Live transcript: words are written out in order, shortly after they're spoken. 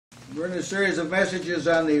We're in a series of messages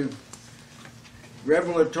on the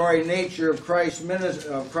revelatory nature of Christ's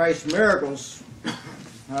miracles,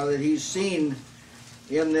 how that he's seen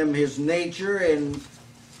in them his nature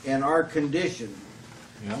and our condition.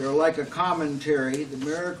 Yeah. They're like a commentary. The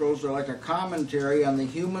miracles are like a commentary on the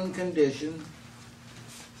human condition,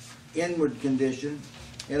 inward condition,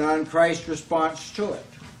 and on Christ's response to it.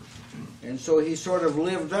 And so he sort of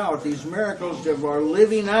lived out. These miracles are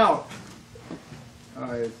living out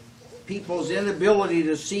people's inability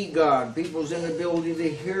to see God, people's inability to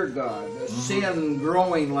hear God, sin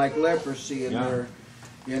growing like leprosy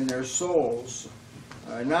in their souls,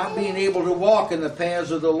 not being able to walk in the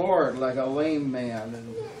paths of the Lord like a lame man,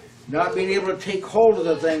 and not being able to take hold of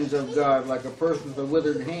the things of God like a person with a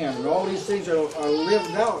withered hand. And all these things are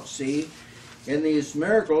lived out, see, in these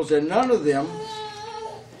miracles, and none of them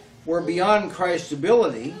were beyond Christ's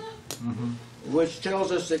ability, which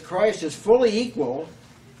tells us that Christ is fully equal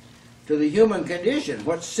to the human condition.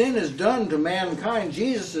 What sin has done to mankind,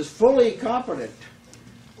 Jesus is fully competent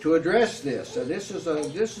to address this. So this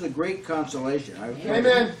is a great consolation.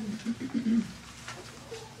 Amen.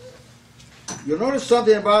 You'll notice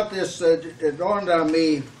something about this. It dawned on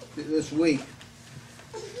me this week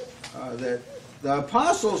that the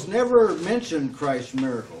apostles never mentioned Christ's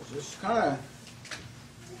miracles. It's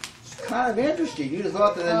kind of interesting. You'd have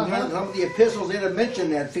thought that in some of the epistles they'd have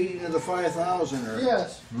mentioned that feeding of the 5,000.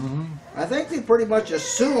 Yes. I think they pretty much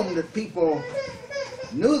assumed that people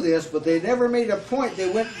knew this, but they never made a point. They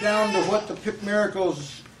went down to what the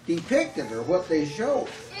miracles depicted or what they showed.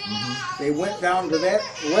 They went down to that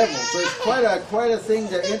level. So it's quite a thing,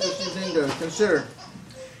 an interesting thing to consider.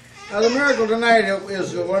 Now the miracle tonight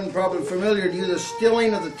is the one probably familiar to you, the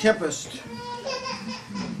stilling of the tempest.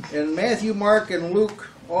 And Matthew, Mark, and Luke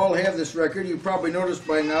all have this record. You've probably noticed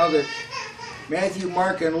by now that Matthew,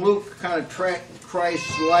 Mark, and Luke kind of track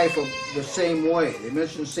Christ's life the same way. They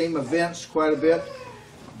mention the same events quite a bit.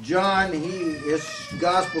 John, his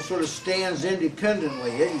gospel sort of stands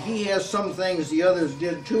independently. He has some things the others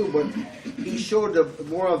did too, but he showed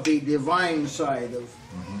more of the divine side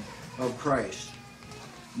of Christ.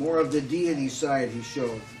 More of the deity side he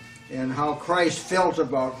showed, and how Christ felt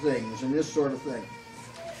about things and this sort of thing.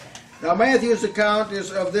 Now Matthew's account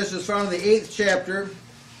of this is found in the 8th chapter,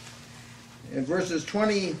 in verses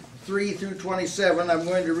 23 through 27. I'm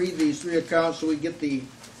going to read these three accounts so we get the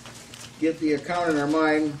account in our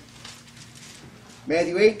mind.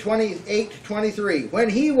 Matthew 8:28-23. When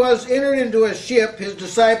he was entered into a ship, his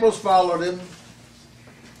disciples followed him.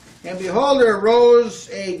 And behold, there arose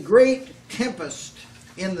a great tempest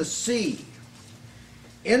in the sea,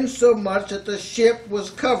 insomuch that the ship was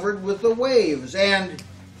covered with the waves, and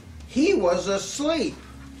he was asleep.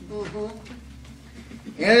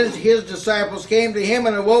 And his disciples came to him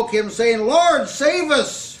and awoke him, saying, Lord, save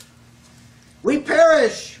us, we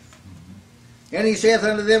perish. And he saith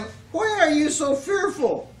unto them, Why are you so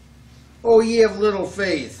fearful, O ye of little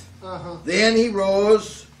faith? Then he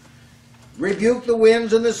rose, rebuked the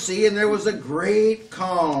winds and the sea, and there was a great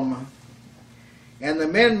calm. And the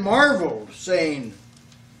men marveled, saying,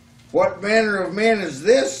 What manner of man is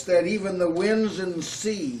this, that even the winds and the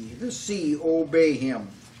sea obey him?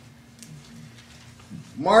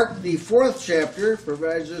 Mark, the 4th chapter,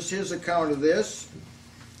 provides us his account of this.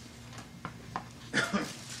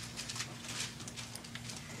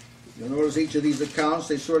 You'll notice each of these accounts,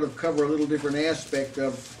 they sort of cover a little different aspect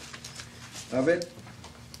of it.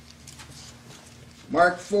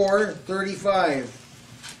 Mark 4:35.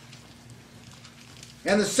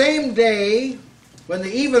 And the same day, when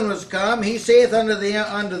the even was come, he saith unto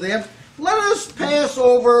them, Let us pass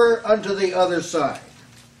over unto the other side.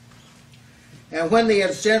 And when they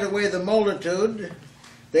had sent away the multitude,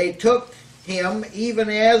 they took him even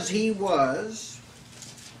as he was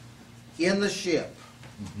in the ship.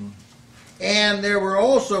 And there were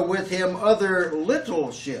also with him other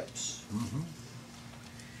little ships.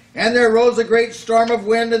 And there arose a great storm of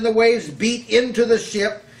wind, and the waves beat into the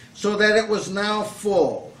ship, so that it was now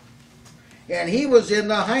full. And he was in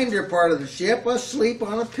the hinder part of the ship, asleep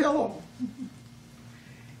on a pillow.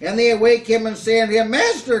 And they awake him and say unto him,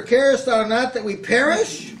 Master, carest thou not that we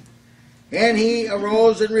perish? And he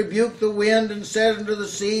arose and rebuked the wind, and said unto the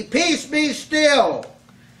sea, Peace, be still.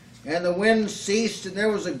 And the wind ceased, and there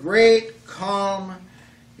was a great calm.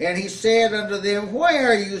 And he said unto them, Why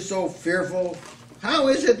are you so fearful? How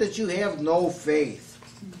is it that you have no faith?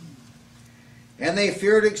 And they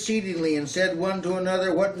feared exceedingly, and said one to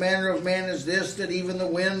another, What manner of man is this, that even the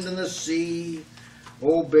wind and the sea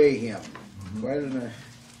obey him?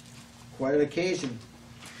 Quite an occasion.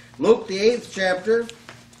 Luke, the 8th chapter,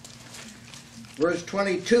 verse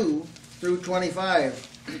 22 through 25.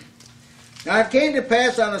 Now it came to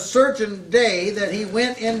pass on a certain day that he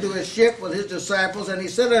went into a ship with his disciples, and he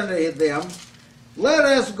said unto them, Let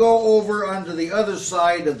us go over unto the other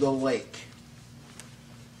side of the lake.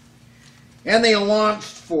 And they launched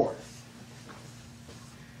forth.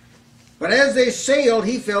 But as they sailed,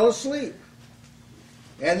 he fell asleep.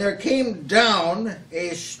 And there came down a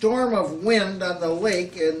storm of wind on the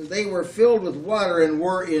lake, and they were filled with water and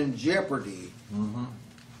were in jeopardy. Mm-hmm.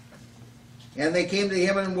 And they came to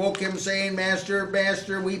him and woke him, saying, Master,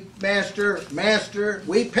 we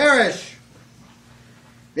perish.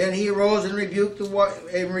 Then he arose and rebuked the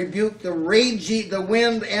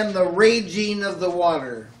wind and the raging of the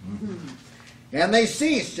water. Mm-hmm. And they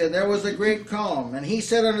ceased, and there was a great calm. And he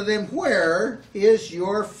said unto them, Where is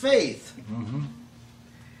your faith? Mm-hmm.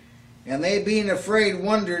 And they, being afraid,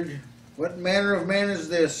 wondered, What manner of man is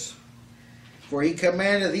this? For he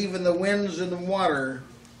commandeth even the winds and the water,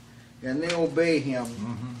 and they obey him.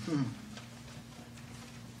 Mm-hmm.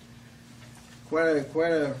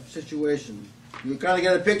 Quite a situation. You kind of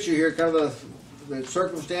get a picture here, kind of the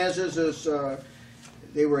circumstances as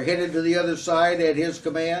they were headed to the other side at his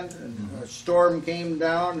command, and a storm came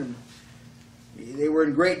down, and they were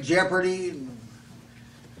in great jeopardy. And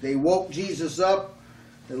they woke Jesus up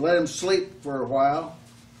and let him sleep for a while.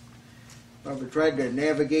 Probably tried to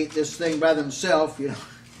navigate this thing by themselves, you know.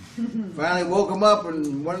 Finally woke him up,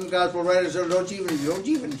 and one gospel writer said, "Don't you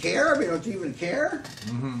even care? I mean, don't you even care?"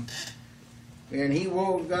 Mm-hmm. And he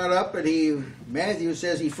got up, and Matthew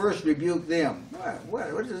says he first rebuked them.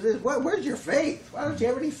 What is this? Where's your faith? Why don't you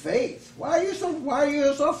have any faith? Why are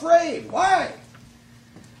you so afraid? Why?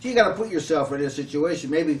 So you got to put yourself in this situation.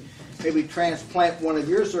 Maybe transplant one of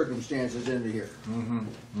your circumstances into here. Mm-hmm.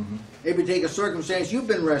 Mm-hmm. Maybe take a circumstance you've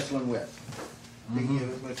been wrestling with.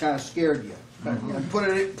 Mm-hmm. That kind of scared you. Mm-hmm. And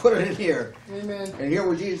put it in here. Amen. And here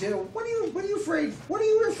where Jesus said, "What are you afraid? What are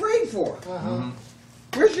you afraid for? Mm-hmm.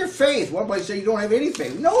 Where's your faith?" One might say you don't have any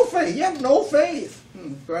faith. No faith. You have no faith.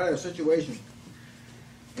 Quite a situation.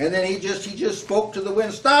 And then he just spoke to the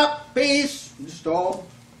wind. Stop, peace. Just all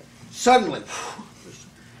suddenly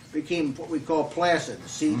became what we call placid.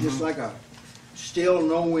 See, just like a still,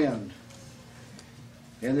 no wind.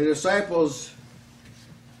 And the disciples,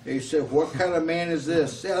 they said, "What kind of man is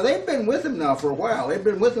this?" Yeah, they've been with him now for a while. They've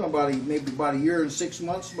been with him maybe about a year and 6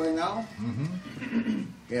 months by now. Mm-hmm.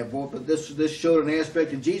 Yeah, but this showed an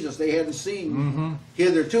aspect of Jesus they hadn't seen Mm-hmm.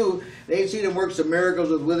 hitherto. They had seen him work some miracles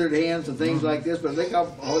with withered hands and things like this, but think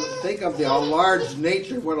of the large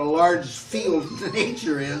nature, what a large field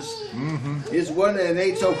nature is. Mm-hmm. Is one, and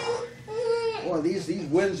they so, boy, these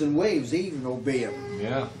winds and waves, they even obey him.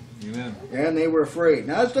 Yeah. Amen. And they were afraid.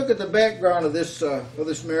 Now let's look at the background of this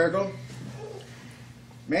miracle.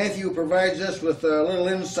 Matthew provides us with a little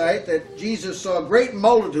insight that Jesus saw great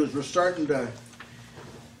multitudes were starting to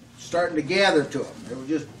gather to him. They were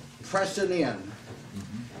just pressing in.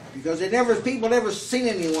 Because people never seen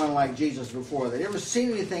anyone like Jesus before. They never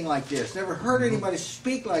seen anything like this. Never heard anybody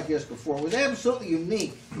speak like this before. It was absolutely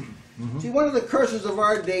unique. Mm-hmm. See, one of the curses of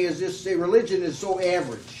our day is this: religion is so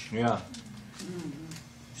average. Yeah.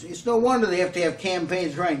 See, it's no wonder they have to have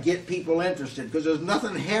campaigns to try and get people interested, because there's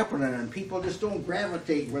nothing happening and people just don't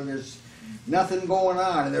gravitate where there's nothing going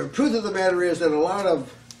on. And the truth of the matter is that a lot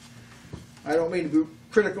of, I don't mean to be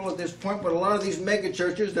critical at this point, but a lot of these mega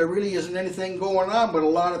churches, there really isn't anything going on but a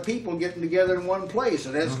lot of people getting together in one place,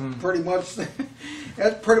 and that's pretty much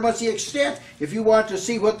the extent. If you want to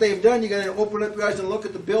see what they've done, you got to open up your eyes and look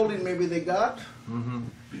at the building maybe they got. Mm-hmm.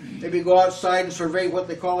 Maybe go outside and survey what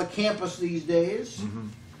they call a campus these days, Mm-hmm.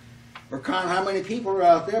 or count how many people are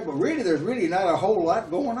out there. But really, there's really not a whole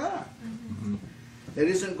lot going on. Mm-hmm. That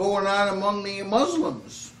isn't going on among the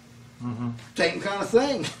Muslims. Mm-hmm. Same kind of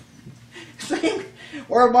thing. Same.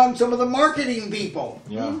 Or among some of the marketing people.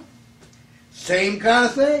 Yeah. Same kind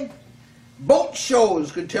of thing. Boat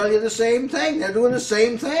shows could tell you the same thing. They're doing the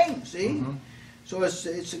same thing, see? Mm-hmm. So it's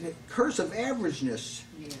a curse of averageness.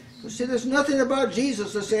 Yes. But see, there's nothing about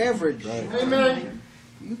Jesus that's average. Right. Amen.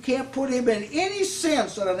 You can't put him in any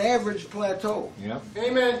sense on an average plateau. Yep.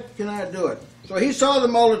 Amen. You cannot do it. So he saw the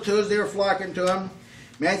multitudes. They were flocking to him.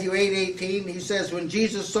 Matthew 8:18, he says, when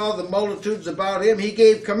Jesus saw the multitudes about him, he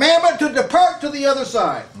gave commandment to depart to the other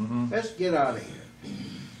side. Mm-hmm. Let's get out of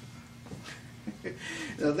here.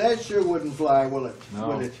 Now that sure wouldn't fly, will it? No.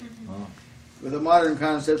 Would it? No. With the modern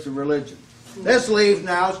concepts of religion. Let's leave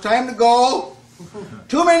now. It's time to go.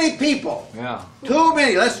 Too many people. Yeah. Too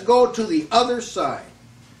many. Let's go to the other side.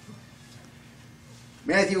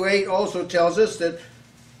 Matthew 8 also tells us that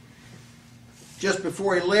just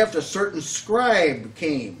before he left, a certain scribe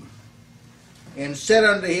came and said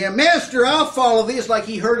unto him, Master, I'll follow thee. It's like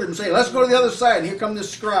he heard him say, let's go to the other side. And here come this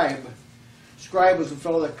scribe. Scribe was the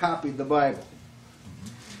fellow that copied the Bible.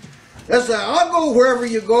 That's I'll go wherever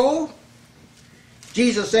you go.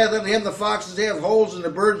 Jesus saith unto him, the foxes have holes and the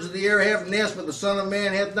birds of the air have nests, but the Son of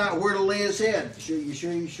Man hath not where to lay his head. You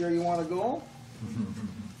sure you want to go?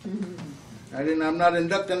 I'm not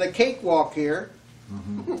inducting a cakewalk here.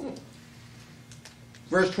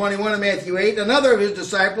 Verse 21 of Matthew 8, another of his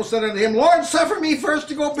disciples said unto him, Lord, suffer me first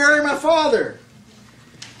to go bury my father.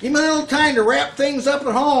 Give me a little time to wrap things up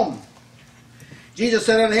at home. Jesus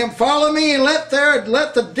said unto him, follow me and let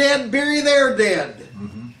the dead bury their dead.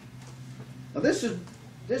 Now this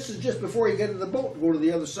is just before you get in the boat to go to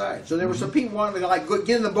the other side. So there were some people wanting to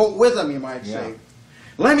get in the boat with him, you might say.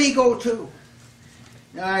 Let me go too.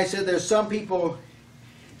 Now I said there's some people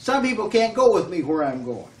can't go with me where I'm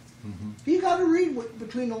going. You got to read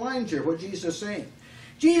between the lines here what Jesus is saying.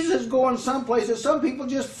 Jesus is going some places some people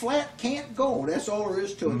just flat can't go. That's all there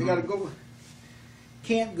is to it. They got to go.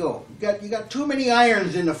 Can't go. You got too many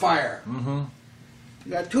irons in the fire.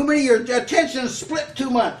 You got too many. Your attention is split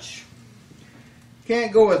too much.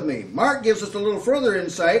 Can't go with me. Mark gives us a little further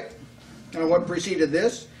insight on what preceded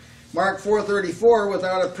this. Mark 4:34,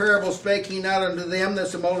 without a parable spake he not unto them,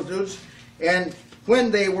 that's the multitudes, and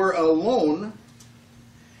when they were alone,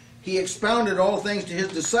 he expounded all things to his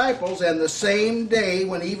disciples, and the same day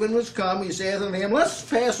when even was come, he saith unto him, let's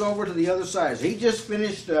pass over to the other side. So he just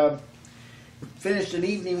finished an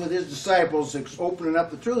evening with his disciples, opening up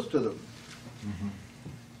the truth to them.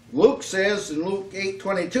 Luke says in Luke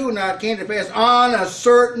 8:22, now it came to pass on a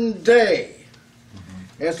certain day.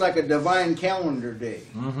 That's like a divine calendar day.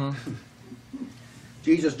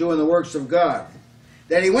 Jesus doing the works of God.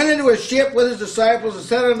 That he went into a ship with his disciples and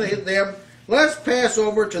said unto them, let's pass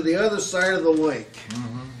over to the other side of the lake.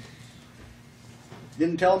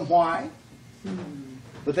 Didn't tell them why.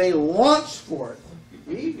 But they launched for it.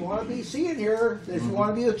 You want to be seeing here. If you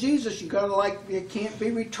want to be with Jesus, you can't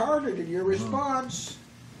be retarded in your response.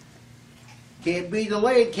 Can't be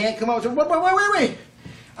delayed. Can't come up and say, wait.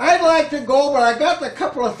 I'd like to go, but I got a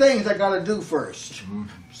couple of things I got to do first.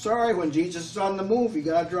 Sorry, when Jesus is on the move, you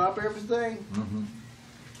got to drop everything.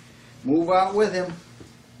 Move out with him.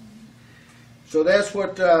 So that's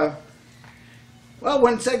what,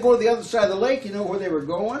 when it said go to the other side of the lake, you know where they were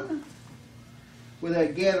going? Where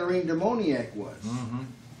that Gadarene demoniac was.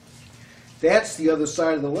 That's the other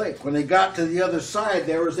side of the lake. When they got to the other side,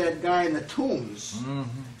 there was that guy in the tombs.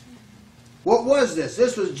 What was this?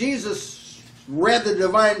 This was Jesus read the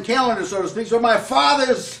divine calendar, so to speak. So my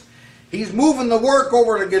Father's, he's moving the work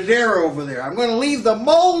over to Gadara over there. I'm going to leave the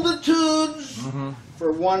multitudes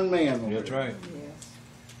for one man over That's there.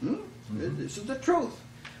 right. This is the truth.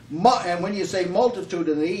 And when you say multitude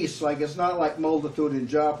in the East, it's not like multitude in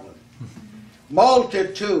Joplin.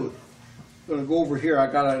 Multitude. I'm going to go over here. I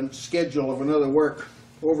got a schedule of another work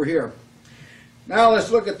over here. Now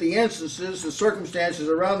let's look at the instances, the circumstances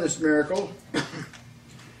around this miracle.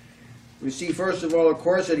 We see first of all, of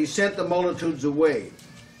course, that he sent the multitudes away.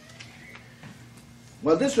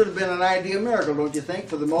 Well, this would have been an ideal miracle, don't you think,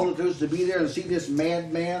 for the multitudes to be there and see this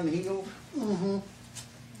madman healed?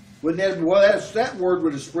 Wouldn't that word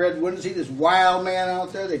would have spread, wouldn't see this wild man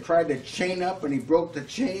out there? They tried to chain up and he broke the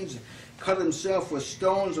chains, cut himself with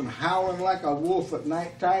stones and howling like a wolf at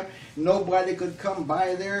nighttime. Nobody could come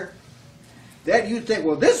by there. That you'd think,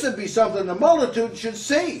 well, this would be something the multitude should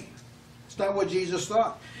see. It's not what Jesus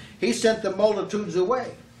thought. He sent the multitudes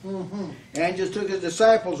away. And just took his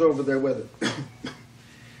disciples over there with him.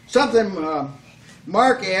 Something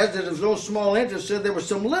Mark adds that of no small interest, said there were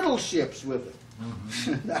some little ships with it.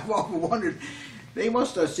 I've often wondered, they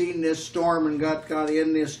must have seen this storm and got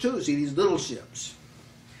in this too. See, these little ships.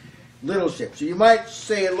 Little ships. So you might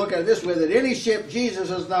say and look at it this way, that any ship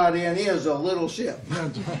Jesus is not in is a little ship.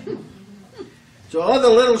 So other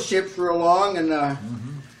little ships were along and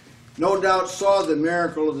no doubt saw the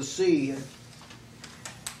miracle of the sea.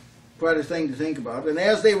 Quite a thing to think about. And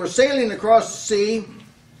as they were sailing across the sea,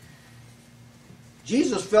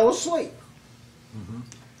 Jesus fell asleep.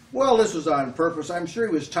 Well, this was on purpose. I'm sure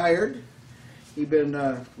he was tired. He'd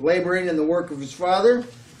been laboring in the work of his Father.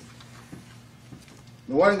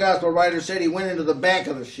 The one gospel writer said he went into the back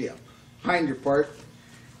of the ship, hinder part,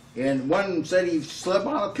 and one said he slept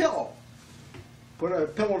on a pillow. Put a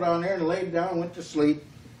pillow down there and laid down and went to sleep.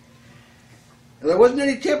 And there wasn't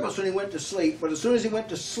any tempest when he went to sleep, but as soon as he went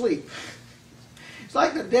to sleep, it's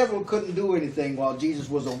like the devil couldn't do anything while Jesus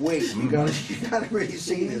was awake. You got to really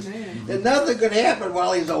see this. That nothing could happen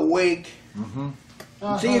while he's awake.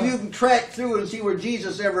 See if you can track through and see where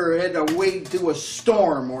Jesus ever had to wade through a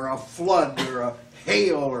storm or a flood or a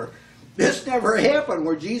hail or this never happened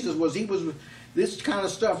where Jesus was. This kind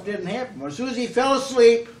of stuff didn't happen. As soon as he fell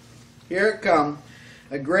asleep, Here it comes.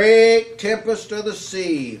 A great tempest of the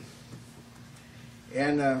sea.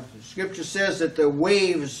 And the scripture says that the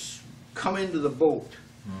waves come into the boat.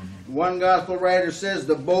 Mm-hmm. One gospel writer says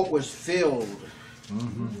the boat was filled.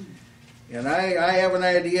 Mm-hmm. And I have an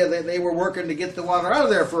idea that they were working to get the water out of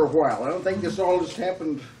there for a while. I don't think this all just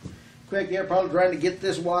happened quick. They're probably trying to get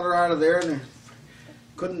this water out of there, and they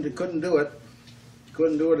couldn't do it.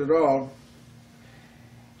 Couldn't do it at all.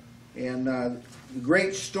 And the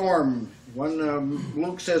great storm.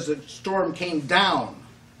 Luke says the storm came down.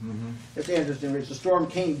 Mm-hmm. That's interesting. The storm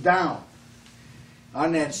came down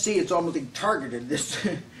on that sea. It's almost like targeted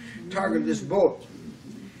this boat.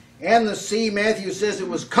 And the sea, Matthew says, it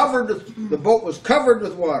was covered. The boat was covered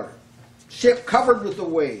with water. Ship covered with the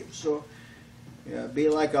waves. So, yeah, it'd be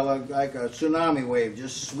like a tsunami wave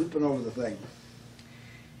just sweeping over the thing.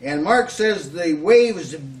 And Mark says the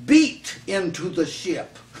waves beat into the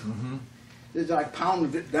ship. Mm-hmm. It's like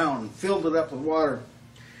pounded it down, filled it up with water.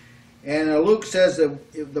 And Luke says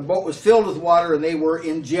that the boat was filled with water and they were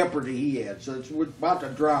in jeopardy, he had. So it's about to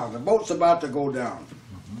drown. The boat's about to go down.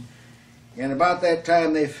 Mm-hmm. And about that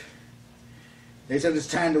time, they said it's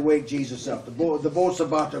time to wake Jesus up. The boat's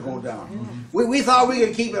about to go down. Mm-hmm. We thought we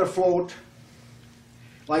could keep it afloat.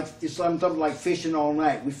 Like it's something like fishing all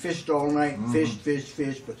night. We fished all night, mm-hmm.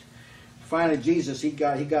 fished. But finally, Jesus, he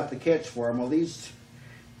got the catch for him. Well, these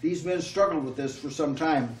men struggled with this for some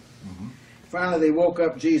time. Mm-hmm. Finally, they woke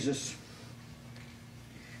up Jesus.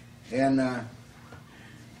 And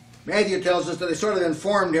Matthew tells us that they sort of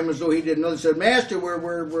informed him as though he didn't know. They said, "Master,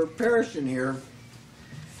 we're perishing here.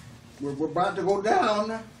 We're about to go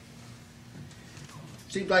down."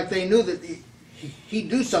 Seemed like they knew that he'd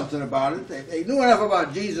do something about it. They knew enough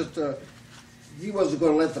about Jesus to, he wasn't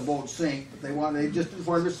going to let the boat sink. But they just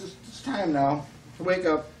informed us, it's time now to wake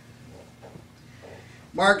up.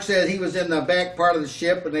 Mark said he was in the back part of the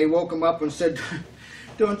ship, and they woke him up and said,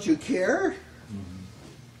 "Don't you care?" Mm-hmm.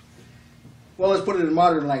 Well, let's put it in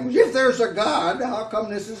modern language. If there's a God, how come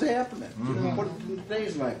this is happening? Mm-hmm. You know, put it in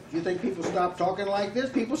today's language. You think people stop talking like this?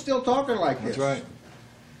 People still talking like this. That's right.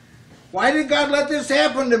 Why did God let this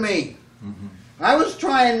happen to me? Mm-hmm. I was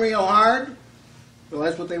trying real hard. Well,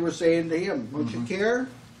 that's what they were saying to him. Don't mm-hmm. you care?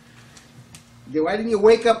 Why didn't you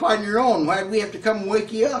wake up on your own? Why did we have to come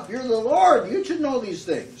wake you up? You're the Lord. You should know these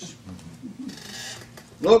things.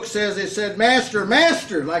 Luke says they said, "Master,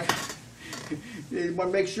 Master." Like, they want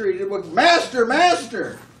to make sure he did what, "Master,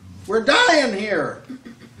 Master, we're dying here."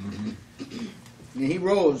 And he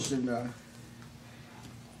rose, and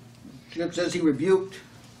Scripture says he rebuked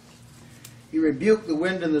the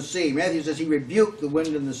wind and the sea. Matthew says he rebuked the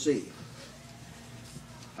wind and the sea.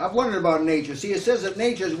 I've wondered about nature. See, it says that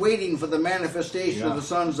nature is waiting for the manifestation of the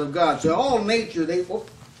sons of God. So all nature,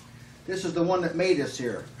 this is the one that made us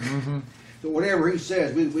here. Mm-hmm. So whatever he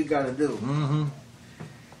says, we got to do. Mm-hmm.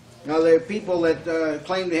 Now there are people that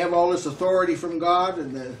claim to have all this authority from God,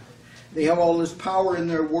 and they have all this power in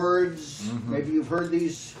their words. Mm-hmm. Maybe you've heard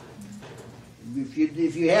these.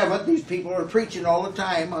 If you haven't, these people are preaching all the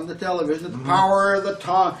time on the television. The mm-hmm. power of the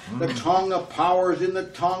tongue, mm-hmm. the tongue of power is in the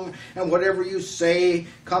tongue, and whatever you say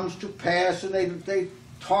comes to pass. And they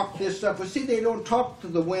talk this stuff. But see, they don't talk to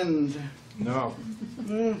the wind. No.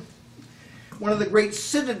 One of the great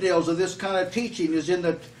citadels of this kind of teaching is in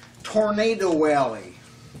the Tornado Alley.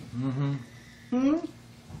 Mm-hmm.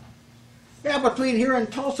 Yeah, between here and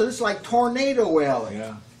Tulsa, it's like Tornado Alley.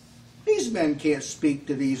 Yeah. These men can't speak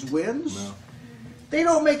to these winds. No. They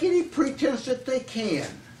don't make any pretense that they can.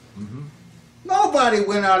 Mm-hmm. Nobody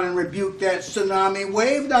went out and rebuked that tsunami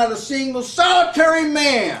wave. Not a single solitary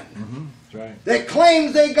man. Mm-hmm. That's right. That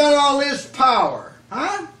claims they got all this power.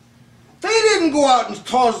 Huh? They didn't go out and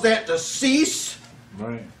cause that to cease.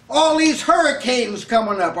 Right. All these hurricanes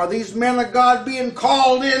coming up. Are these men of God being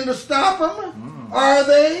called in to stop them? Mm. Are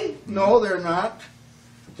they? No, they're not.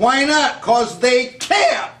 Why not? Because they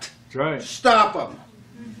can't stop them.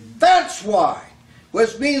 That's why.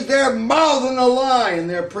 Which means they're mouthing a lie and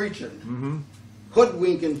they're preaching. Mm-hmm.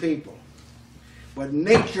 Hoodwinking people. But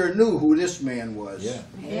nature knew who this man was. Yeah.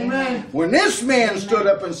 Amen. When this man stood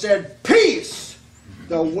up and said, "Peace,"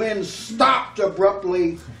 the wind stopped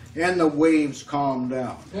abruptly and the waves calmed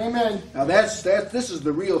down. Amen. Now this is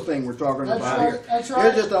the real thing we're talking about here. That's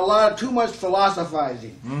right. There's just too much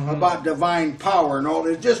philosophizing about divine power and all.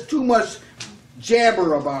 There's just too much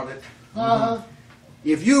jabber about it. Uh-huh.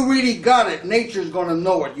 If you really got it, nature's going to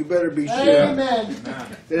know it. You better be sure. Amen.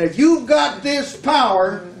 That if you've got this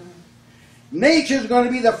power, nature's going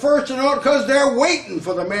to be the first to know it because they're waiting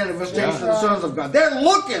for the manifestation of the sons of God. They're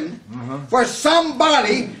looking for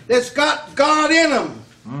somebody that's got God in them.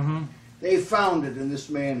 They found it in this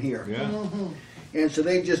man here. Yeah. And so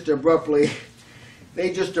they just abruptly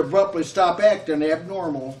stop acting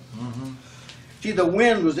abnormal. See, the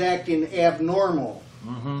wind was acting abnormal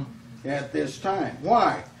at this time.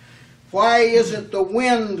 Why? Why isn't the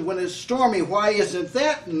wind, when it's stormy, why isn't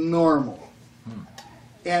that normal?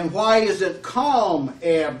 And why isn't calm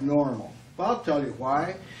abnormal? Well, I'll tell you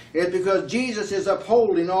why. It's because Jesus is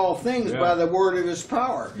upholding all things by the word of his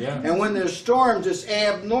power. And when there's storms, it's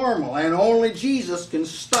abnormal. And only Jesus can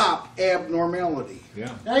stop abnormality.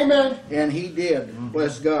 Amen. And he did.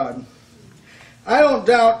 Bless God. I don't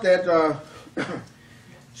doubt that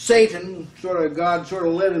Satan, God sort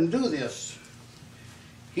of let him do this.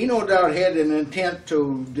 He no doubt had an intent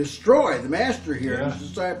to destroy the master here and his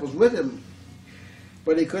disciples with him.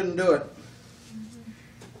 But he couldn't do it.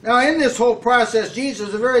 Now, in this whole process,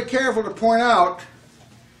 Jesus is very careful to point out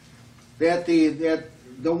that the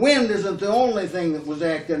wind isn't the only thing that was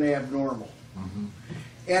acting abnormal.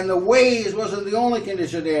 And the waves wasn't the only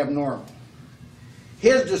condition abnormal.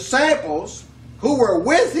 His disciples, who were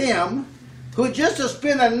with him, who just had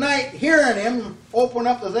spent a night hearing him open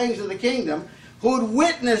up the things of the kingdom, who'd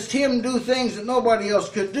witnessed him do things that nobody else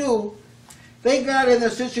could do, they got in the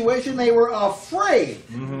situation they were afraid.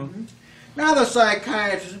 Now the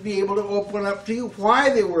psychiatrists would be able to open up to you why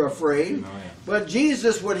they were afraid. But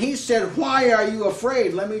Jesus, when he said, "Why are you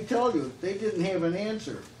afraid?" let me tell you, they didn't have an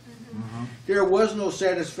answer. There was no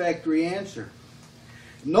satisfactory answer.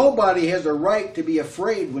 Nobody has a right to be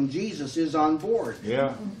afraid when Jesus is on board.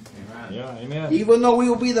 Amen. Even though we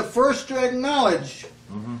will be the first to acknowledge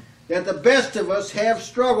that the best of us have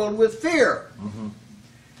struggled with fear.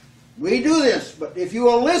 We do this, but if you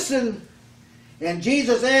will listen and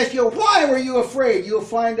Jesus asks you, "Why were you afraid?" you'll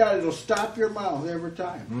find out it'll stop your mouth every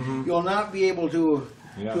time. You'll not be able to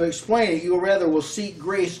explain it. You rather will seek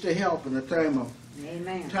grace to help in the time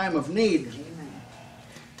of need.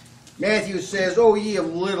 Matthew says, "Oh, ye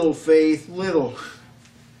of little faith," little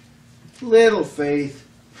faith.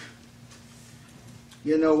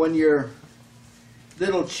 You know, when your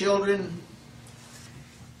little children,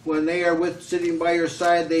 when they are sitting by your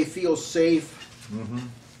side, they feel safe.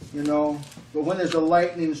 You know, but when there's a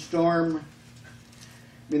lightning storm,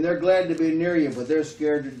 I mean, they're glad to be near you, but they're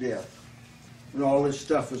scared to death when all this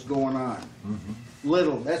stuff is going on.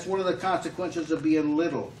 Little. That's one of the consequences of being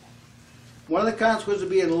little. One of the consequences of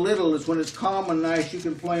being little is when it's calm and nice, you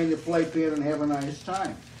can play in the playpen and have a nice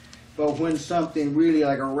time. But when something really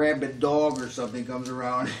like a rabid dog or something comes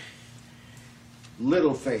around,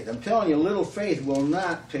 little faith. I'm telling you, little faith will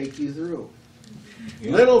not take you through.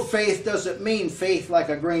 Little faith doesn't mean faith like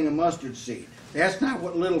a grain of mustard seed. That's not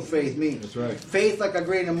what little faith means. That's right. Faith like a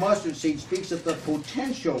grain of mustard seed speaks of the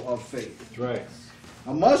potential of faith. That's right.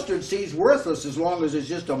 A mustard seed's worthless as long as it's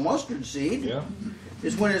just a mustard seed.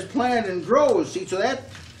 It's when it's planted and grows. See, so that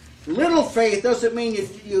little faith doesn't mean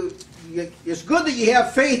it's good that you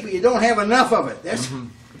have faith, but you don't have enough of it.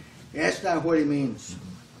 That's not what he means.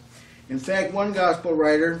 In fact, one gospel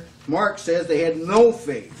writer, Mark, says they had no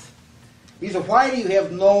faith. He said, "Why do you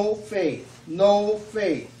have no faith?" No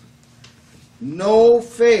faith. No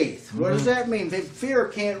faith. What does that mean? Fear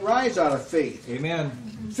can't rise out of faith. Amen.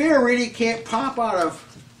 Fear really can't pop out of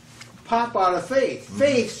faith.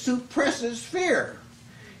 Faith suppresses fear.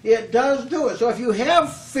 It does do it. So if you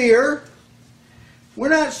have fear, we're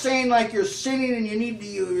not saying like you're sinning and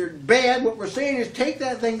you're bad. What we're saying is take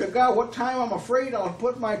that thing to God. What time I'm afraid, I'll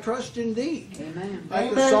put my trust in thee. Amen.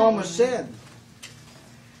 Like the psalmist said.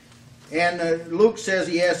 And Luke says,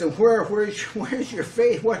 he asked him, where's your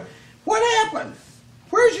faith? What happened?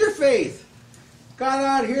 Where's your faith? Got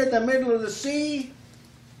out here in the middle of the sea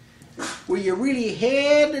where you really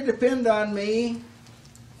had to depend on me.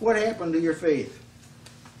 What happened to your faith?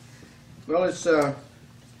 Well, it's,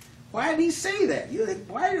 why did he say that?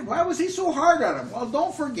 Why was he so hard on him? Well,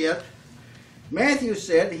 don't forget, Matthew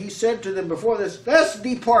said, he said to them before this, let's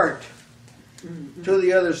depart to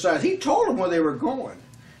the other side. He told them where they were going.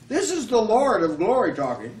 This is the Lord of glory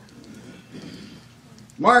talking.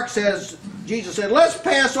 Mark says, Jesus said, let's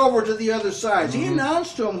pass over to the other side. He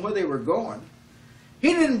announced to them where they were going.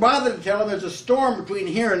 He didn't bother to tell them there's a storm between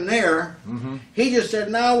here and there. He just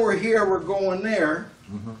said, now we're here, we're going there.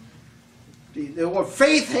 What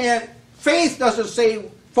faith doesn't say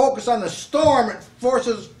focus on the storm, it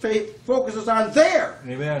focuses on there.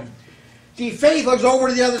 Amen. See, faith looks over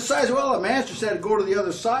to the other side. Well, the master said go to the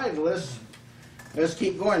other side. Let's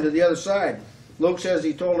keep going to the other side. Luke says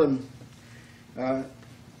he told him,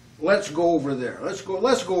 let's go over there. Let's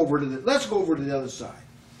go over to the other side.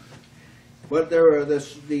 But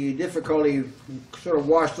the difficulty sort of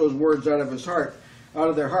washed those words out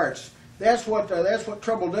of their hearts. That's what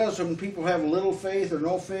trouble does when people have little faith or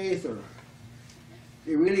no faith, or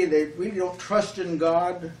they really don't trust in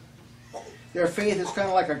God. Their faith is kind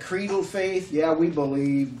of like a creedal faith. Yeah, we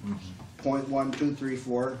believe. Point 1, 2, 3,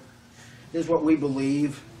 4. This is what we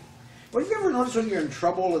believe. But have you ever noticed when you're in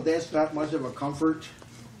trouble that that's not much of a comfort?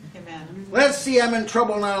 Amen. Let's see, I'm in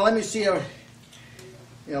trouble now. Let me see.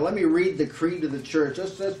 Let me read the creed of the church.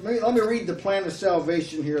 Let me read the plan of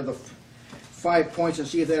salvation here, the 5 points, and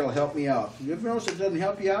see if that'll help me out. You ever notice it doesn't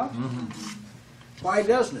help you out? Why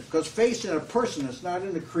doesn't it? Because faith in a person, it's not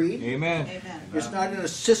in a creed. Amen. Amen. It's not in a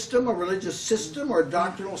system, a religious system, or a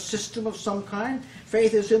doctrinal system of some kind.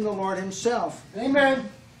 Faith is in the Lord Himself. Amen.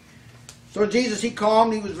 So Jesus, He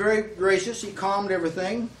calmed. He was very gracious. He calmed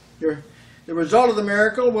everything. The result of the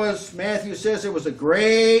miracle was, Matthew says, it was a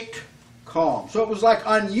great calm. So it was like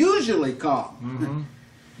unusually calm.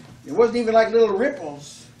 It wasn't even like little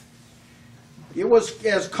ripples. It was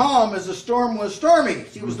as calm as the storm was stormy.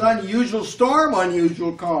 It was an unusual storm,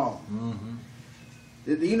 unusual calm.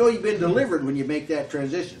 You know you've been delivered when you make that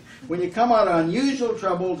transition. When you come out of unusual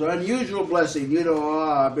trouble to unusual blessing, you know,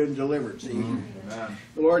 oh, I've been delivered. See,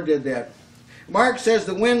 the Lord did that. Mark says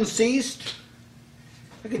the wind ceased.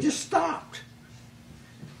 Like it just stopped.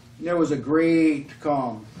 And there was a great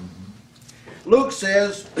calm. Luke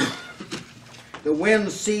says the wind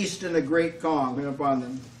ceased and a great calm came upon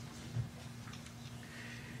them.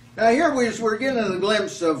 Now here we're getting a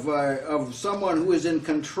glimpse of someone who is in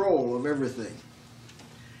control of everything.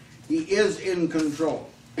 He is in control.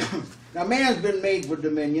 Now man's been made for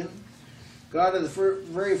dominion. God at the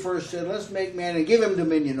very first said, let's make man and give him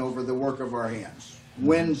dominion over the work of our hands.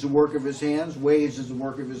 Wind's the work of his hands. Waves is the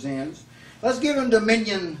work of his hands. Let's give him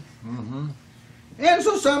dominion. And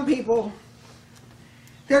so some people,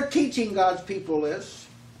 they're teaching God's people this.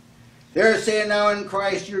 They're saying now in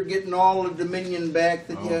Christ you're getting all the dominion back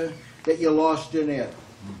that you lost in it.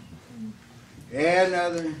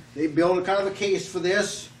 And they build a kind of a case for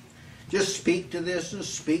this. Just speak to this and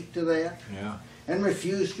speak to that. Yeah. And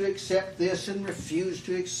refuse to accept this and refuse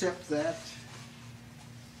to accept that.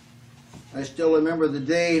 I still remember the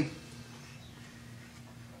day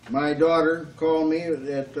my daughter called me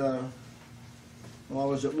while I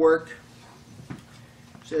was at work.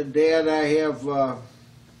 Said, Dad, I have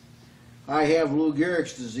Lou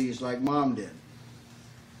Gehrig's disease like Mom did.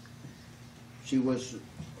 She was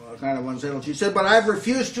kind of unsettled. She said, but I've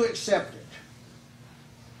refused to accept it.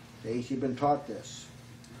 See, she'd been taught this.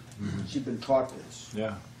 She'd been taught this.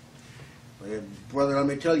 Yeah. Brother, let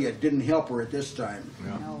me tell you, it didn't help her at this time.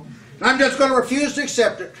 Yeah. No. I'm just going to refuse to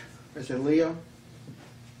accept it. I said, Leah,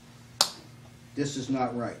 this is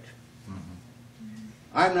not right.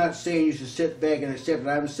 I'm not saying you should sit back and accept it.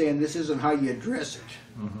 I'm saying this isn't how you address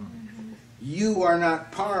it. You are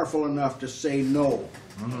not powerful enough to say no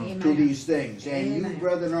to these things. And you,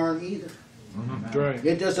 brethren, aren't either. That's right.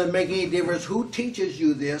 It doesn't make any difference who teaches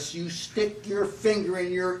you this. You stick your finger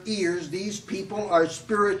in your ears. These people are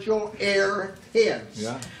spiritual airheads.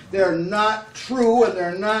 Yeah. They're not true and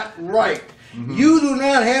they're not right. You do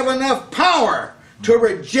not have enough power to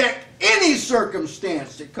reject any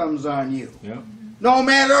circumstance that comes on you. Yeah. No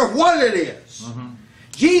matter what it is.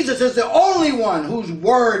 Jesus is the only one whose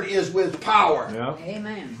word is with power. Yeah.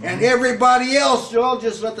 Amen. And everybody else, you'll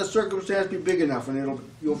just let the circumstance be big enough and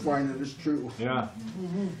you'll find that it's true. Yeah.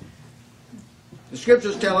 The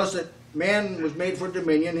scriptures tell us that man was made for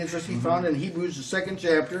dominion. This is found in Hebrews, the 2nd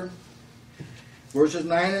chapter, verses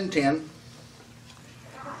 9 and 10.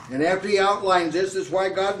 And after he outlines this is why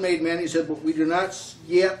God made man. He said, but we do not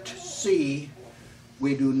yet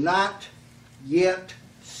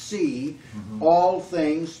see all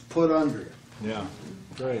things put under it. Yeah.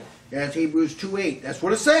 Great. That's Hebrews 2:8. That's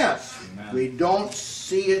what it says. Amen. We don't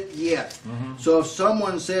see it yet. So if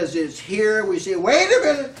someone says it's here, we say, wait a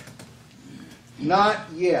minute. Not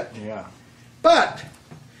yet. Yeah. But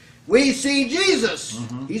we see Jesus.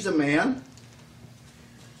 He's a man.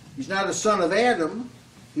 He's not a son of Adam.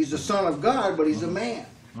 He's the son of God, but he's a man.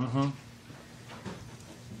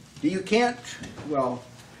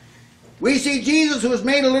 We see Jesus, who was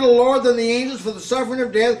made a little lower than the angels for the suffering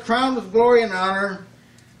of death, crowned with glory and honor,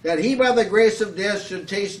 that he by the grace of death should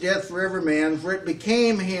taste death for every man, for it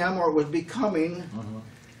became him, or it was becoming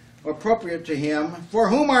appropriate to him, for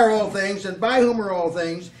whom are all things, and by whom are all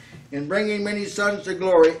things, in bringing many sons to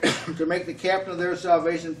glory, to make the captain of their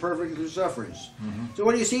salvation perfect through sufferings. So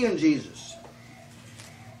what do you see in Jesus?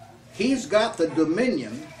 He's got the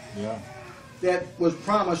dominion that was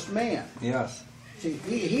promised man. Yes. See,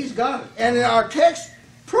 he's got it. And our text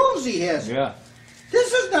proves he has it. Yeah.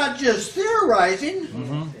 This is not just theorizing.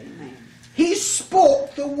 He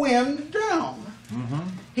spoke the wind down.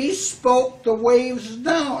 He spoke the waves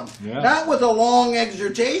down. Yeah. Not with a long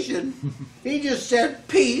exhortation. He just said,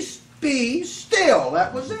 peace, be still.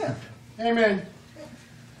 That was it. Amen.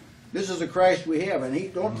 This is the Christ we have,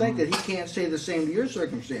 and don't think that he can't say the same to your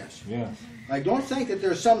circumstance. Yes. Like, don't think that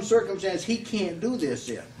there's some circumstance he can't do this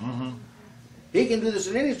in. He can do this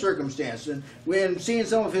in any circumstance. And when seeing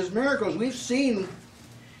some of his miracles, we've seen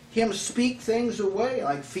him speak things away,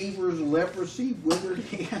 like fevers, leprosy, withered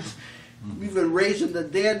hands. We've been raising the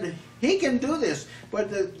dead. He can do this.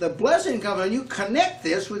 But the blessing comes when you connect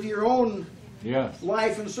this with your own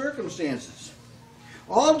life and circumstances.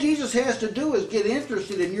 All Jesus has to do is get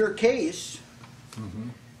interested in your case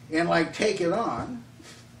and like take it on,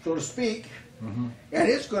 so to speak, and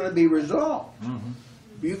it's going to be resolved.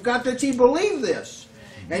 You've got to believe this.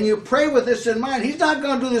 And you pray with this in mind. He's not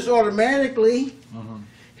going to do this automatically.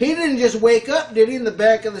 He didn't just wake up, did he, in the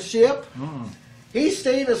back of the ship? He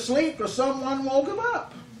stayed asleep till someone woke him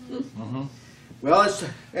up. Well,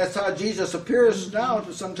 that's how Jesus appears now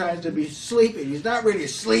sometimes to be sleeping. He's not really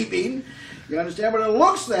sleeping. You understand? But it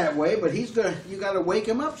looks that way, but you got to wake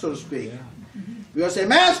him up, so to speak. You got to say,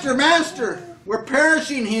 Master, Master, we're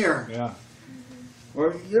perishing here. Yeah.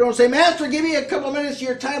 Or you don't say, Master, give me a couple of minutes of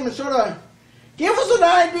your time and sort of give us an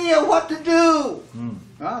idea of what to do.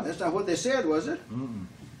 That's not what they said, was it?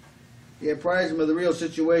 He apprised them of the real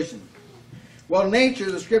situation. Well, nature,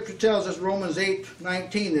 the scripture tells us, Romans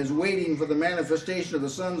 8:19, is waiting for the manifestation of the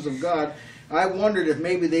sons of God. I wondered if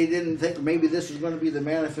maybe they didn't think maybe this is going to be the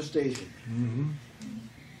manifestation.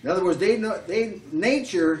 In other words,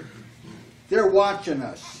 nature, they're watching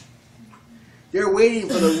us. They're waiting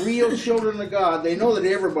for the real children of God. They know that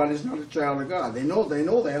everybody's not a child of God. They know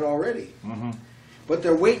that already. But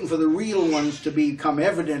they're waiting for the real ones to become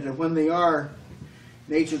evident, and when they are,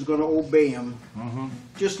 nature's going to obey them,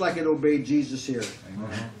 just like it obeyed Jesus here.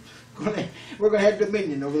 We're going to have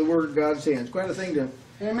dominion over the Word of God's hands. Quite a thing to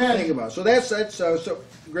think about. So that's a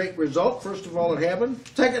great result. First of all, it happened.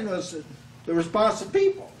 Second was the response of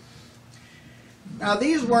people. Now,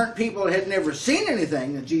 these weren't people that had never seen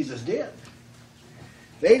anything that Jesus did.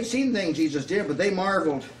 They'd seen things Jesus did, but they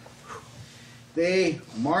marveled. They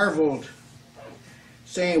marveled,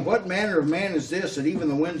 saying, what manner of man is this that even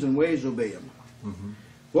the winds and waves obey him?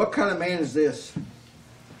 What kind of man is this?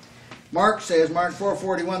 Mark says, Mark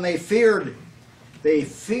 4:41, they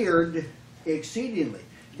feared exceedingly.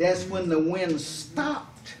 That's when the wind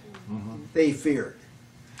stopped, they feared.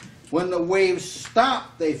 When the waves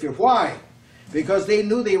stopped, they feared. Why? Because they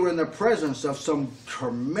knew they were in the presence of some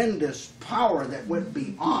tremendous power that went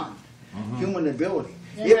beyond human ability.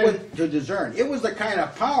 It was to discern. It was the kind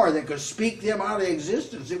of power that could speak them out of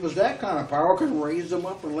existence. It was that kind of power, could raise them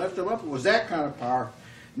up and lift them up. It was that kind of power.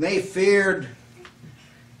 And they feared,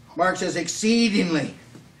 Mark says, exceedingly,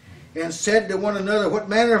 and said to one another, what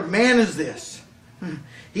manner of man is this?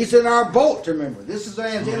 He's in our boat, remember. This is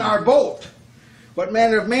in our boat. What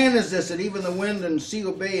manner of man is this that even the wind and sea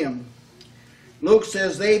obey him? Luke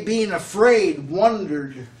says, they being afraid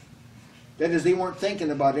wondered. That is, they weren't thinking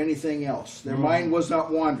about anything else. Their mind was not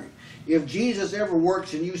wandering. If Jesus ever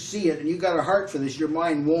works and you see it and you got a heart for this, your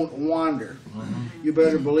mind won't wander. You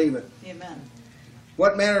better believe it. Amen.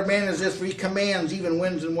 What manner of man is this? For he commands even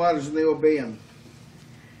winds and waters and they obey him.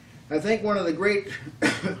 I think one of the great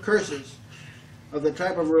curses of the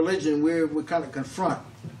type of religion we kind of confront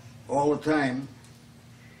all the time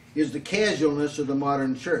is the casualness of the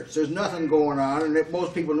modern church. There's nothing going on, and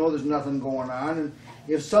most people know there's nothing going on. And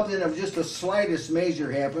if something of just the slightest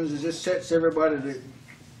measure happens, it just sets everybody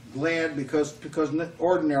glad because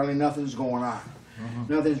ordinarily nothing's going on.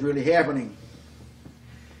 Nothing's really happening.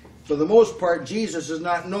 For the most part, Jesus is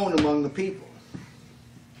not known among the people.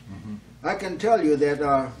 I can tell you that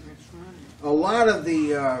a lot of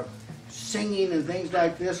the singing and things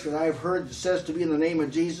like this that I've heard that says to be in the name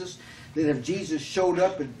of Jesus, that if Jesus showed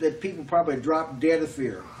up, that people probably drop dead of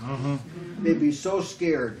fear. They'd be so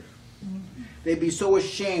scared. They'd be so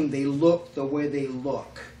ashamed they look the way they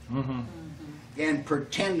look. And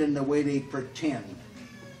pretending the way they pretend.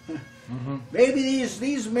 Maybe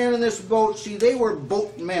these men in this boat, see, they were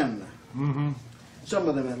boatmen. Some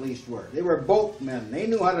of them at least were. They were boatmen. They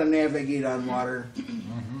knew how to navigate on water.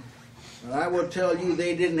 But I will tell you,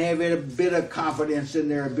 they didn't have a bit of confidence in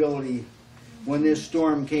their ability when this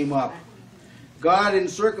storm came up. God in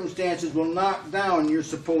circumstances will knock down your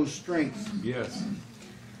supposed strength. Yes.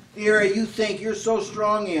 The area you think you're so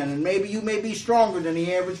strong in, and maybe you may be stronger than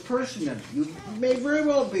the average person in it. You may very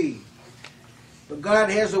well be. But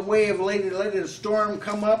God has a way of letting a storm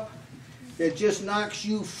come up that just knocks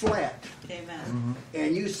you flat. Amen.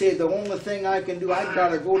 And you say, the only thing I can do, I've got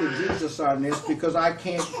to go to Jesus on this because I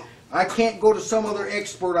can't I can't go to some other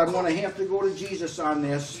expert. I'm going to have to go to Jesus on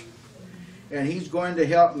this, and He's going to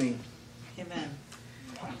help me. Amen.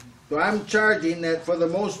 So I'm charging that for the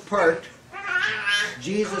most part,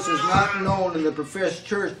 Jesus is not known in the professed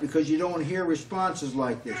church because you don't hear responses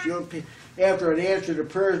like this. You don't, after an answer to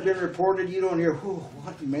prayer has been reported, you don't hear,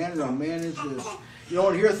 what manner of man is this? You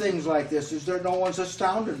don't hear things like this. Is there no one's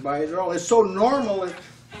astounded by it at all? It's so normal that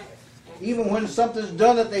even when something's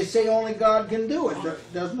done that they say only God can do it,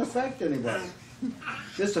 it doesn't affect anybody.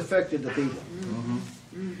 This affected the people.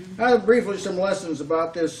 I have briefly some lessons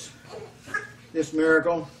about this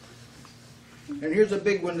miracle. And here's a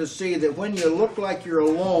big one to see, that when you look like you're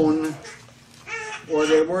alone, or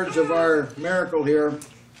the words of our miracle here,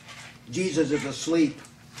 Jesus is asleep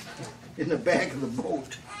in the back of the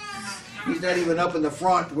boat. He's not even up in the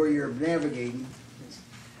front where you're navigating.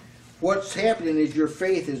 What's happening is your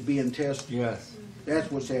faith is being tested. Yes. That's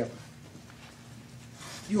what's happening.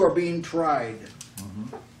 You are being tried.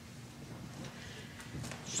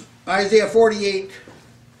 Isaiah 48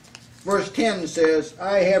 verse 10 says,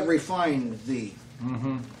 I have refined thee.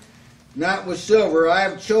 Not with silver. I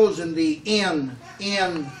have chosen thee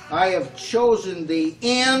I have chosen thee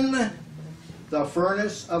in the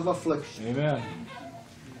furnace of affliction. Amen.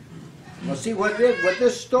 Well, see what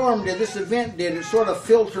this storm did, this event did, it sort of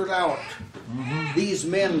filtered out these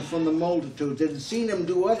men from the multitudes. They'd seen them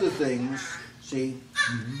do other things, see,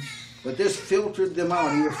 but this filtered them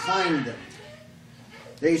out. He refined them.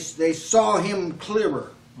 They saw him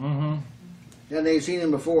clearer than they'd seen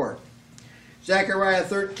him before. Zechariah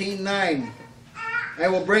 13:9. I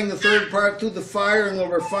will bring the third part through the fire and will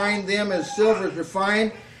refine them as silver is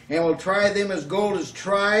refined, and will try them as gold is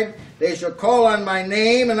tried. They shall call on my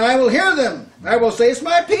name, and I will hear them. I will say, it's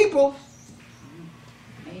my people.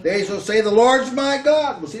 They shall say, the Lord's my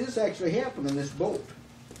God. Well, see, this actually happened in this boat.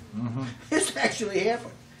 This actually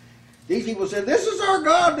happened. These people said, this is our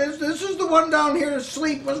God. This is the one down here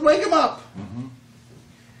asleep. Let's wake him up.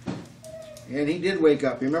 And he did wake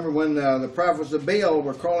up. You remember when the prophets of Baal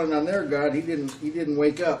were calling on their God, he didn't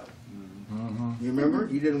wake up. You remember?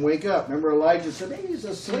 He didn't wake up. Remember Elijah said, maybe he's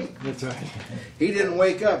asleep. That's right. He didn't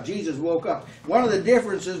wake up. Jesus woke up. One of the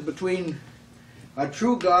differences between a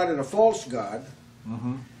true God and a false God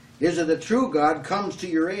is that the true God comes to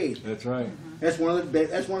your aid. That's right. That's one of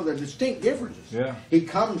the distinct differences. Yeah. He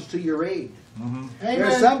comes to your aid. There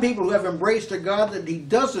are some people who have embraced a God that He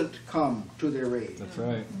doesn't come to their aid. That's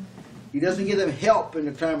right. He doesn't give them help in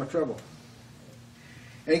the time of trouble.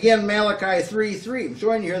 And again, Malachi 3:3. I'm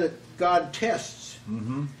showing you here that God tests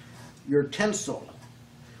your tensile,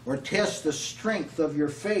 or tests the strength of your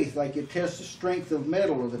faith like you test the strength of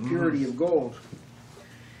metal or the purity of gold.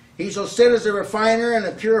 He shall sit as a refiner and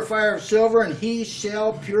a purifier of silver, and he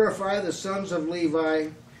shall purify the sons of Levi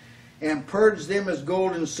and purge them as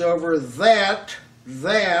gold and silver, that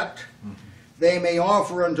they may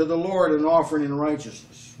offer unto the Lord an offering in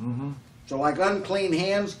righteousness. So like unclean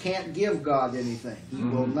hands can't give God anything. He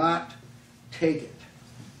will not take it.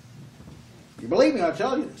 You believe me, I'll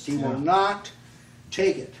tell you this. He will not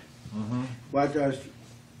take it. But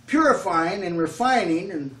purifying and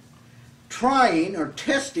refining and trying or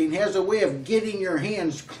testing has a way of getting your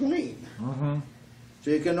hands clean.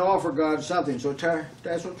 So you can offer God something. So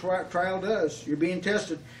that's what trial does. You're being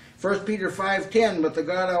tested. 1 Peter 5:10, but the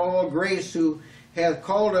God of all grace, who hath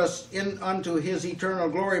called us unto his eternal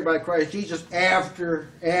glory by Christ Jesus, after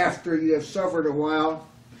you have suffered a while,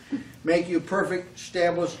 make you perfect,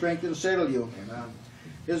 establish, strengthen, settle you.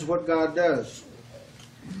 This is what God does.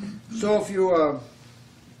 So if you're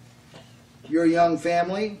a young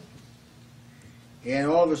family, and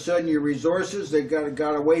all of a sudden your resources, they've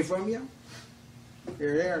got away from you,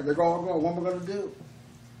 they're going, what am I going to do?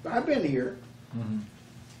 I've been here.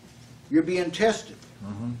 You're being tested.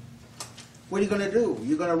 What are you going to do?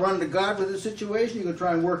 You're going to run to God with the situation? You're going to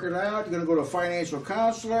try and work it out? You're going to go to a financial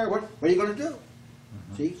counselor? What are you going to do?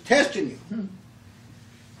 See, it's testing you. And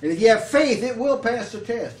if you have faith, it will pass the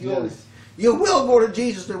test. You will go to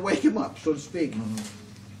Jesus and wake him up, so to speak.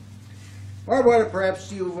 Or what?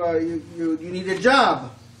 Perhaps you need a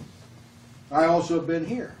job. I also have been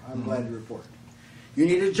here. I'm glad to report. You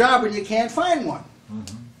need a job and you can't find one.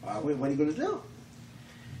 What are you going to do?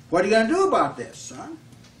 What are you going to do about this, son?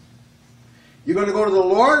 You're going to go to the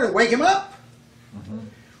Lord and wake him up?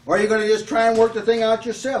 Or are you going to just try and work the thing out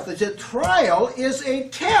yourself? The trial is a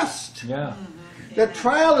test. Yeah. The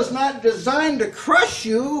trial is not designed to crush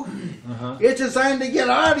you. It's designed to get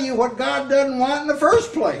out of you what God doesn't want in the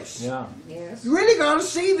first place. Yeah. Yes. You really got to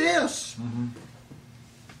see this.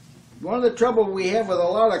 One of the trouble we have with a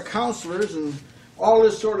lot of counselors and all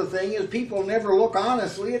this sort of thing is people never look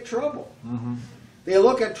honestly at trouble. They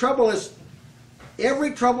look at trouble as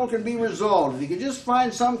every trouble can be resolved. If you can just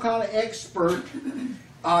find some kind of expert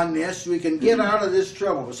on this, we can get out of this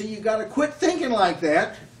trouble. But see, you've got to quit thinking like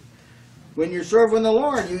that. When you're serving the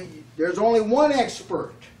Lord, there's only one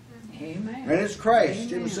expert. Amen. And it's Christ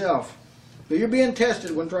Amen. himself. So you're being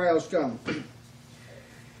tested when trials come.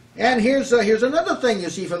 And here's another thing you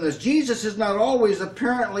see from this. Jesus is not always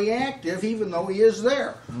apparently active, even though he is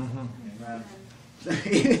there. So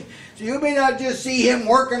you may not just see him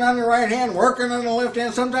working on the right hand, working on the left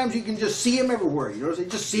hand. Sometimes you can just see him everywhere. You know, you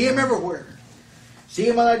just see him everywhere. See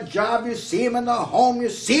him on a job, you see him in the home, you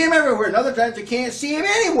see him everywhere. And other times you can't see him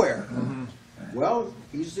anywhere. Well,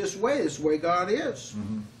 he's this way God is.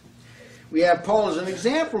 We have Paul as an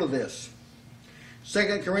example of this.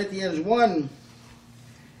 2 Corinthians 1,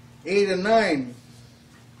 8 and 9.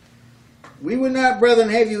 We would not, brethren,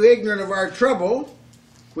 have you ignorant of our trouble,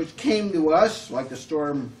 which came to us, like the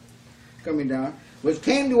storm coming down, which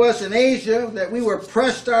came to us in Asia, that we were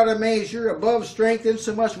pressed out of measure, above strength,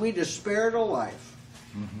 insomuch we despaired of life.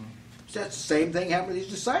 So that's the same thing happened to these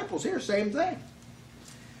disciples here, same thing.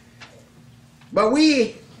 But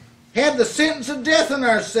we had the sentence of death in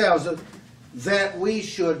ourselves, that we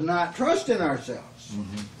should not trust in ourselves,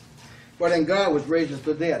 but in God was raised us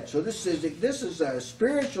the dead. So this is a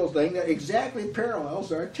spiritual thing that exactly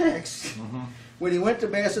parallels our text. When he went to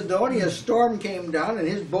Macedonia, a storm came down and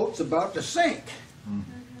his boat's about to sink.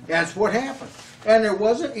 That's what happened. And there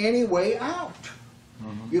wasn't any way out.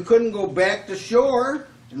 You couldn't go back to shore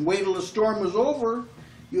and wait till the storm was over.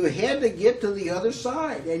 You had to get to the other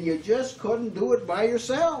side, and you just couldn't do it by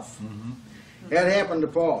yourself. That happened to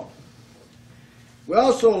Paul. We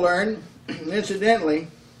also learn, incidentally,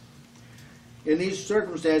 in these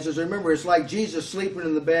circumstances, remember, it's like Jesus sleeping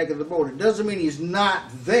in the back of the boat. It doesn't mean he's not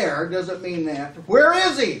there. It doesn't mean that. Where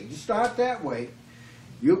is he? You start that way.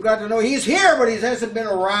 You've got to know he's here, but he hasn't been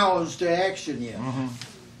aroused to action yet.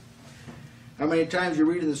 How many times you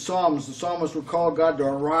read in the Psalms, the psalmist would call God to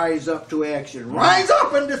rise up to action. Rise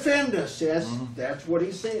up and defend us. Yes, that's what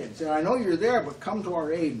he said. He said, I know you're there, but come to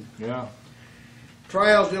our aid. Yeah.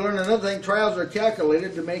 Trials, we learn another thing. Trials are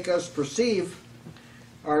calculated to make us perceive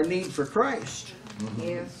our need for Christ.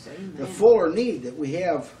 Yes, amen. The fuller need that we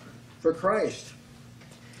have for Christ.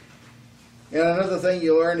 And another thing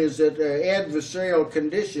you learn is that adversarial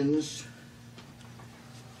conditions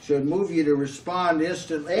should move you to respond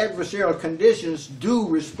instantly. Adversarial conditions do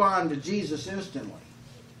respond to Jesus instantly.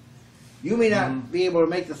 You may not be able to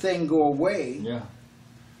make the thing go away,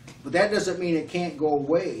 but that doesn't mean it can't go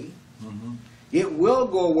away. It will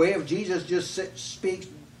go away if Jesus just speaks,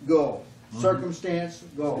 go. Circumstance,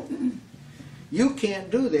 go. You can't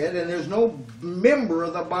do that, and there's no member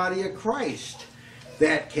of the body of Christ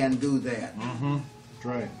that can do that. That's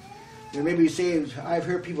right. There may be saved. I've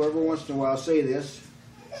heard people every once in a while say this.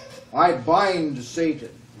 I bind Satan.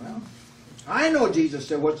 Well, I know Jesus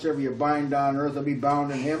said, whatsoever you bind on earth will be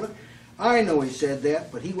bound in heaven. I know he said that,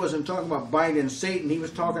 but he wasn't talking about binding Satan. He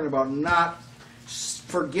was talking about not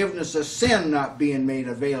forgiveness of sin not being made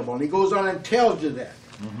available. And he goes on and tells you that.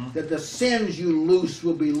 That the sins you loose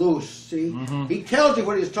will be loose. See? He tells you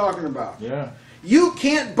what he's talking about. Yeah. You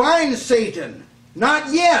can't bind Satan.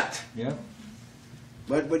 Not yet. Yeah.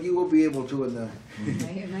 But you will be able to in the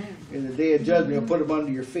Amen. in the day of judgment. You'll put them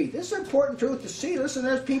under your feet. This is an important truth to see. Listen,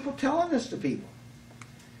 there's people telling this to people.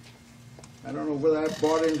 I don't know whether I've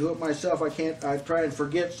bought into it myself. I try and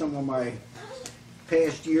forget some of my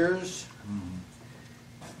past years.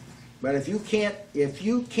 But if you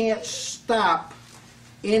can't stop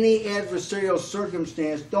any adversarial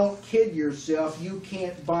circumstance, don't kid yourself. You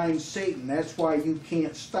can't bind Satan. That's why you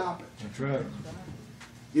can't stop it. That's right.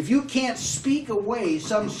 If you can't speak away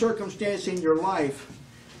some circumstance in your life,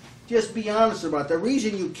 just be honest about it. The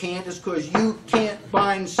reason you can't is because you can't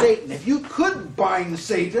bind Satan. If you could bind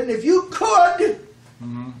Satan,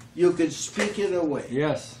 you could speak it away.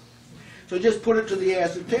 Yes. So just put it to the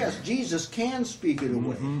acid test. Jesus can speak it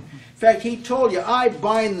away. In fact, he told you, I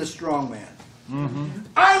bind the strong man.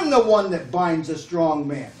 I'm the one that binds the strong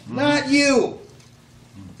man, not you.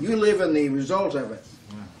 You live in the result of it.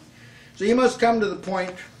 So you must come to the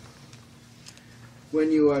point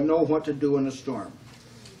when you know what to do in a storm.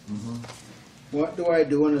 What do I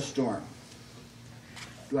do in a storm?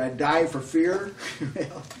 Do I die for fear?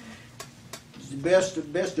 Well, it's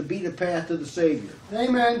best to beat a path to the Savior.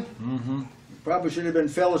 Amen. Probably should have been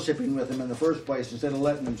fellowshipping with him in the first place instead of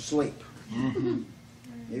letting him sleep.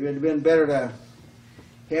 It would have been better to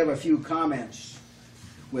have a few comments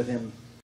with him